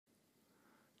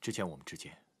之前我们之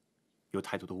间有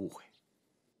太多的误会。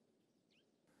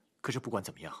可是不管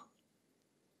怎么样，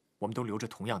我们都流着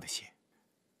同样的血。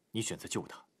你选择救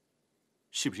他，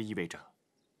是不是意味着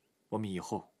我们以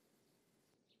后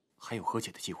还有和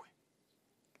解的机会？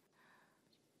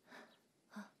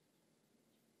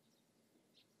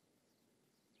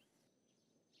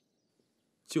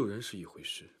救人是一回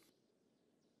事，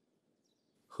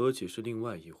和解是另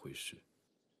外一回事。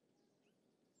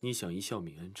你想一笑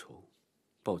泯恩仇，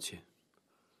抱歉，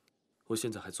我现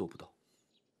在还做不到。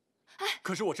哎，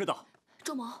可是我知道，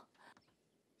仲谋，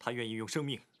他愿意用生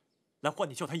命来换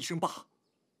你叫他一声爸。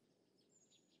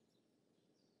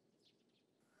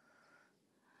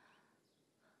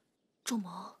仲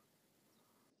谋，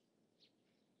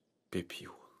别逼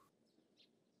我，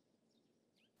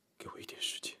给我一点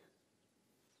时间。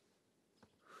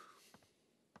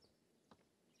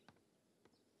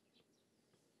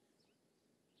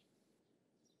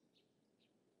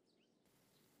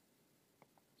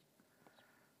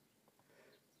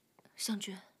湘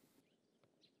君，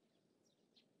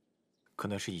可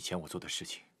能是以前我做的事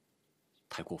情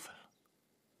太过分了，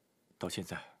到现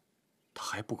在他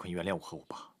还不肯原谅我和我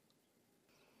爸。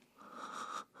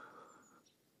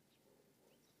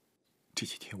这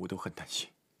几天我都很担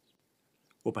心，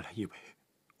我本来以为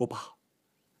我爸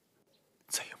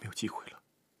再也没有机会了。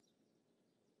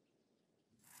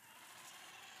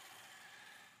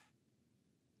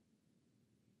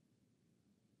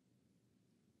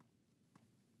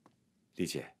丽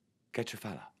姐，该吃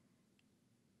饭了。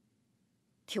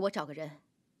替我找个人，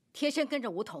贴身跟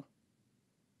着吴桐。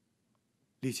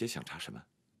丽姐想查什么？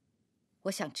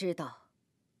我想知道，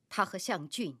他和向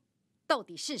俊到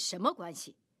底是什么关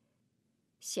系？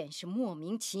先是莫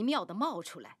名其妙的冒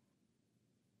出来，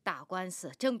打官司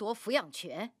争夺抚养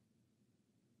权，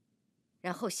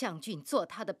然后向俊做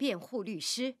他的辩护律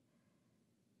师，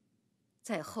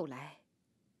再后来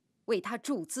为他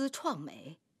注资创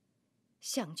美。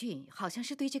向俊好像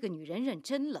是对这个女人认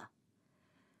真了，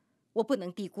我不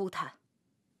能低估他。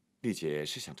丽姐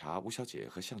是想查吴小姐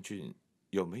和向俊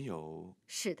有没有？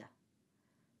是的，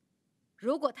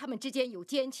如果他们之间有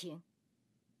奸情，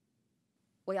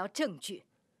我要证据。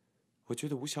我觉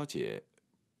得吴小姐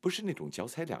不是那种脚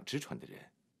踩两只船的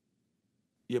人，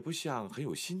也不像很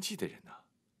有心机的人呢。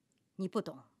你不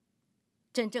懂，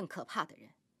真正可怕的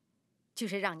人，就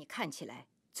是让你看起来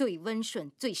最温顺、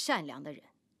最善良的人。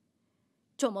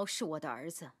仲谋是我的儿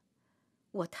子，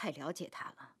我太了解他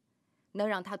了，能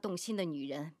让他动心的女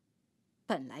人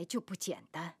本来就不简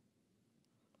单。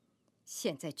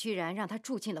现在居然让他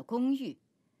住进了公寓，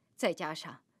再加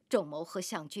上仲谋和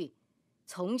向俊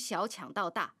从小抢到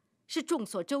大，是众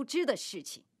所周知的事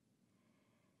情。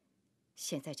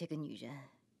现在这个女人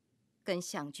跟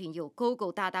向俊又勾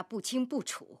勾搭搭不清不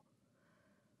楚，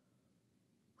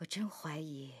我真怀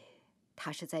疑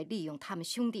他是在利用他们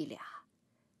兄弟俩，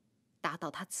达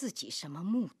到他自己什么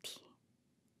目的。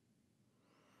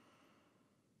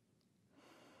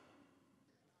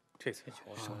这次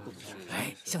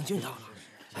哎，向军到了。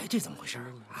哎，这怎么回事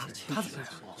啊？他怎么了？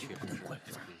不能怪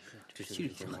这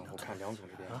其实我看梁总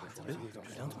这边啊，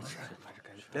梁总是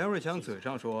梁瑞强嘴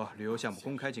上说旅游项目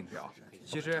公开竞标，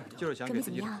其实就是想给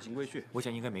自己补新规矩。我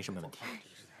想应该没什么问题。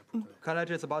看来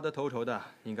这次拔得头筹的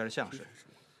应该是向氏。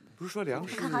不是说梁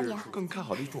氏更看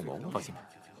好厉仲谋吗？放心吧，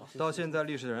到现在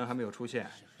厉氏的人还没有出现，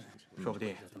说不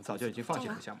定早就已经放弃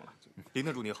这个项目了。林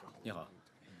特助你好，你好，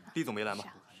厉总没来吗？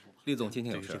厉总今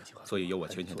天有事，所以由我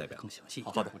全权代表。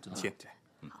好的，请。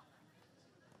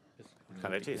看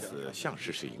来这次向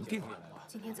氏是赢定了。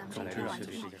今天咱们这个完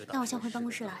成了，那我先回办公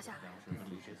室了。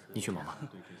你去忙吧。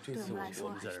对我们来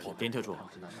说，林特助，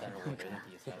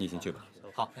你先去吧。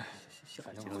好，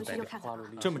回去就看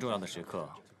看。这么重要的时刻，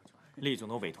厉总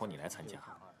都委托你来参加，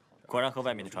果然和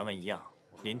外面的传闻一样，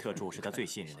林特助是他最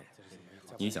信任的人。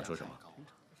你想说什么？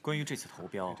关于这次投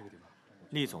标，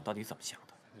厉总到底怎么想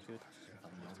的？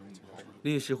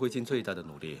厉氏会尽最大的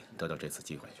努力得到这次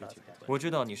机会。我知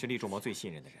道你是厉仲谋最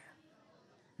信任的人，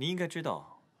你应该知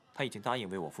道他已经答应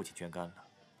为我父亲捐肝了。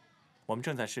我们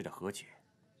正在试着和解，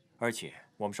而且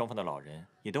我们双方的老人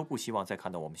也都不希望再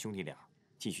看到我们兄弟俩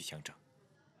继续相争。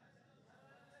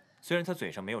虽然他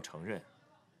嘴上没有承认，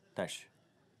但是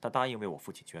他答应为我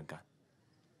父亲捐肝，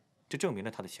这证明了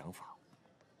他的想法。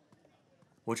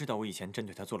我知道我以前针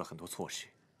对他做了很多错事，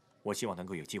我希望能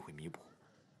够有机会弥补，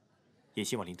也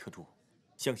希望林特助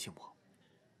相信我，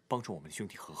帮助我们的兄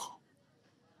弟和好。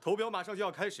投标马上就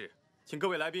要开始，请各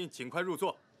位来宾尽快入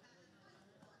座。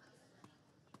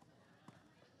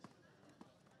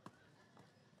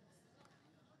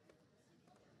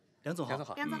梁总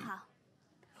好，梁总好。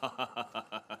哈哈哈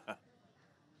哈哈！